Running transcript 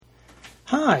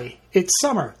Hi, it's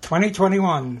summer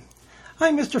 2021.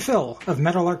 I'm Mr. Phil of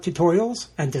Metallark Tutorials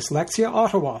and Dyslexia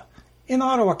Ottawa in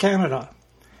Ottawa, Canada.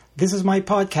 This is my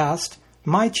podcast,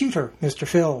 My Tutor, Mr.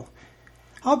 Phil.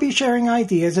 I'll be sharing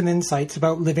ideas and insights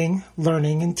about living,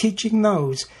 learning, and teaching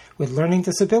those with learning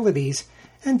disabilities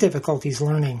and difficulties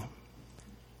learning.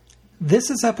 This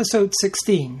is episode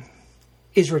 16.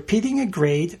 Is repeating a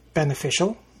grade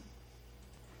beneficial?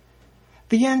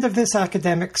 The end of this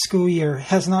academic school year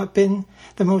has not been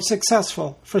the most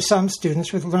successful for some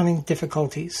students with learning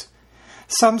difficulties.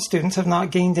 Some students have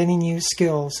not gained any new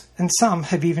skills, and some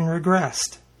have even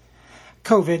regressed.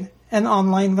 COVID and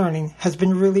online learning has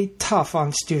been really tough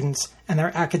on students and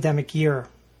their academic year.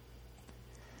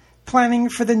 Planning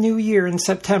for the new year in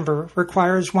September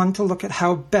requires one to look at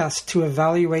how best to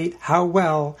evaluate how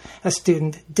well a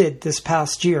student did this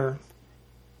past year.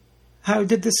 How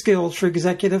did the skills for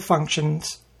executive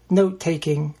functions,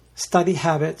 note-taking, study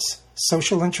habits,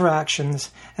 social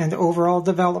interactions, and overall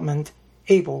development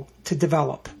able to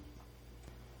develop?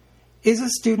 Is a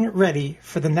student ready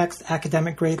for the next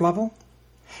academic grade level?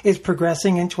 Is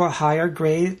progressing into a higher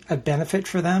grade a benefit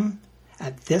for them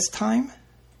at this time?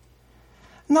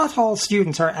 Not all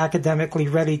students are academically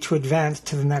ready to advance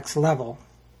to the next level.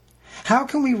 How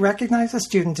can we recognize a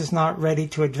student is not ready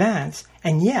to advance,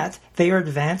 and yet they are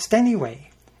advanced anyway?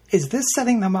 Is this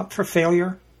setting them up for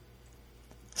failure?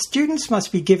 Students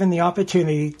must be given the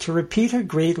opportunity to repeat a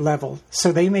grade level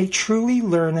so they may truly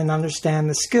learn and understand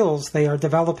the skills they are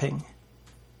developing.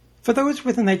 For those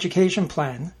with an education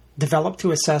plan, developed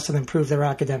to assess and improve their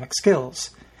academic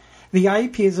skills, the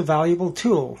IEP is a valuable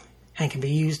tool and can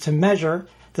be used to measure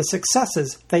the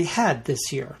successes they had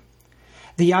this year.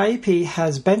 The IEP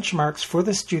has benchmarks for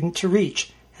the student to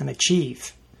reach and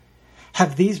achieve.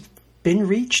 Have these been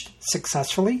reached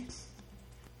successfully?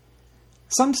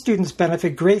 Some students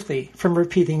benefit greatly from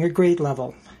repeating a grade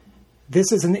level.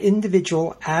 This is an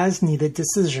individual as-needed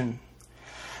decision.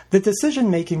 The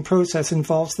decision-making process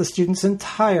involves the student's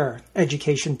entire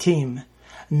education team,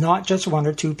 not just one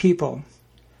or two people.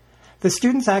 The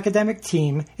student's academic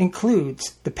team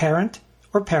includes the parent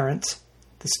or parents,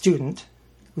 the student,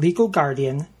 legal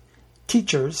guardian,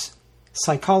 teachers,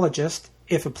 psychologist,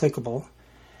 if applicable,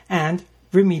 and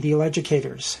remedial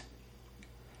educators.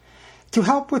 To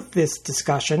help with this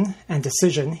discussion and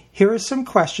decision, here are some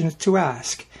questions to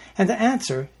ask and to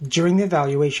answer during the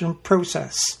evaluation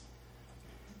process.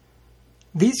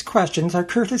 These questions are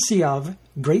courtesy of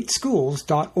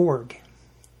greatschools.org.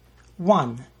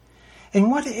 1. In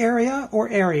what area or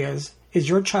areas is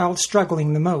your child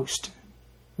struggling the most?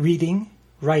 Reading,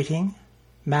 writing,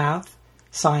 math,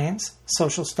 science,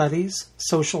 social studies,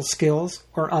 social skills,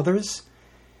 or others?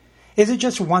 Is it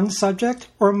just one subject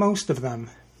or most of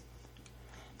them?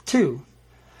 2.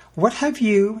 What have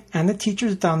you and the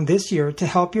teachers done this year to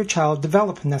help your child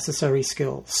develop necessary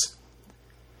skills?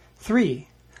 3.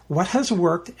 What has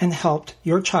worked and helped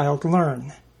your child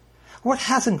learn? What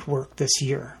hasn't worked this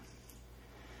year?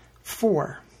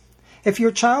 4. If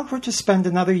your child were to spend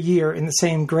another year in the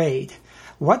same grade,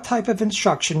 what type of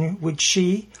instruction would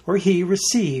she or he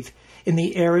receive in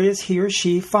the areas he or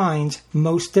she finds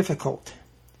most difficult?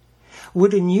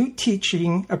 Would a new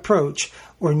teaching approach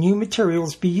or new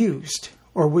materials be used,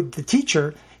 or would the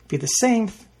teacher be the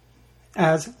same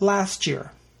as last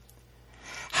year?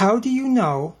 How do you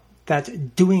know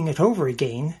that doing it over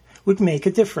again would make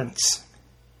a difference?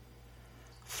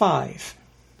 5.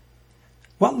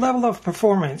 What level of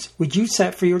performance would you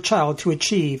set for your child to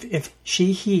achieve if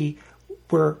he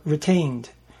were retained?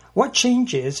 What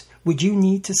changes would you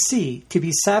need to see to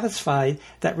be satisfied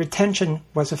that retention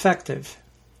was effective?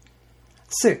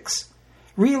 6.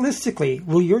 Realistically,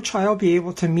 will your child be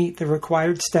able to meet the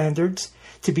required standards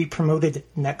to be promoted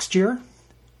next year?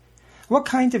 What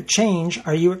kind of change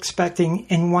are you expecting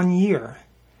in 1 year?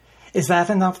 Is that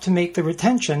enough to make the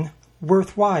retention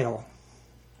worthwhile?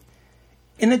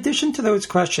 In addition to those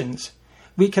questions,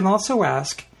 we can also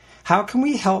ask, how can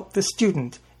we help the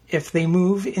student if they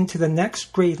move into the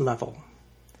next grade level?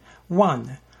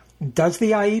 1. Does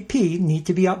the IEP need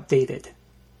to be updated?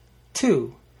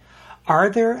 2. Are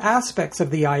there aspects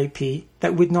of the IEP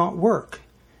that would not work?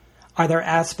 Are there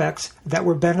aspects that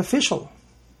were beneficial?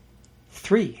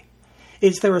 3.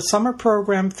 Is there a summer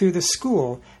program through the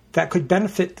school that could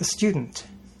benefit the student?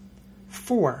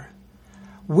 4.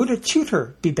 Would a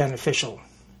tutor be beneficial?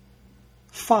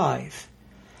 5.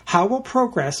 How will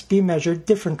progress be measured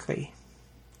differently?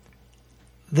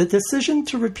 The decision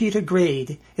to repeat a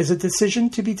grade is a decision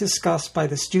to be discussed by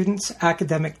the student's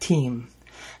academic team.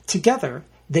 Together,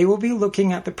 they will be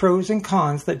looking at the pros and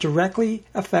cons that directly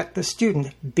affect the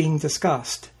student being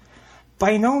discussed.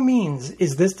 By no means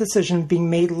is this decision being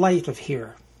made light of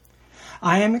here.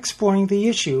 I am exploring the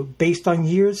issue based on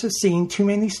years of seeing too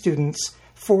many students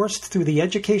forced through the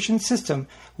education system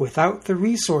without the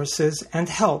resources and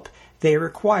help they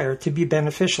require to be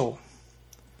beneficial.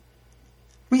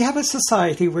 We have a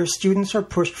society where students are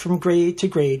pushed from grade to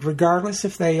grade regardless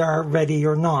if they are ready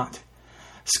or not.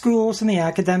 Schools and the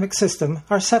academic system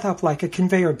are set up like a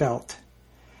conveyor belt.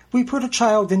 We put a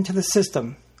child into the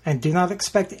system and do not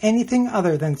expect anything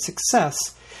other than success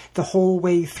the whole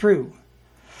way through.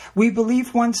 We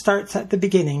believe one starts at the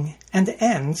beginning and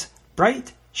ends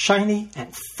bright, shiny,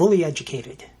 and fully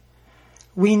educated.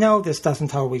 We know this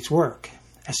doesn't always work,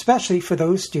 especially for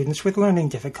those students with learning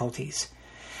difficulties,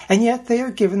 and yet they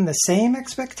are given the same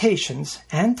expectations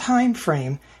and time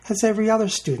frame as every other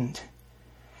student.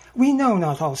 We know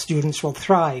not all students will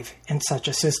thrive in such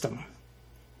a system.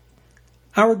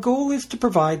 Our goal is to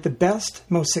provide the best,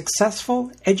 most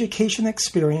successful education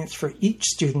experience for each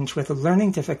student with a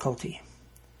learning difficulty.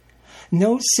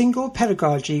 No single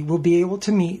pedagogy will be able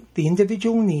to meet the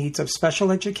individual needs of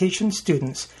special education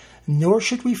students, nor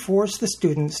should we force the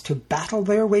students to battle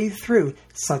their way through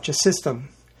such a system.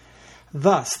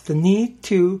 Thus, the need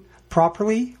to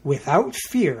properly, without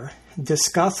fear,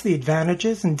 discuss the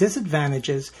advantages and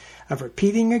disadvantages of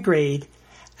repeating a grade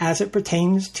as it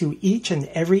pertains to each and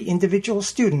every individual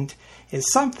student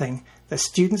is something the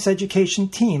student's education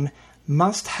team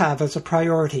must have as a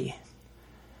priority.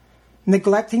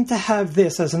 Neglecting to have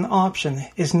this as an option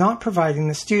is not providing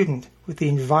the student with the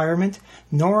environment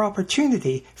nor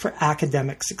opportunity for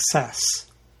academic success.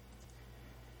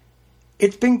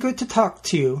 It's been good to talk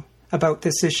to you about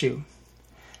this issue.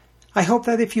 I hope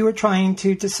that if you are trying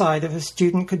to decide if a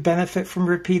student could benefit from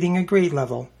repeating a grade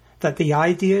level, that the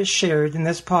ideas shared in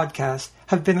this podcast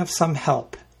have been of some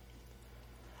help.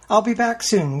 I'll be back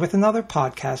soon with another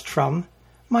podcast from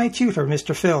my tutor,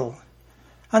 Mr. Phil.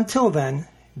 Until then,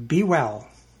 be well.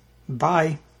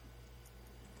 Bye.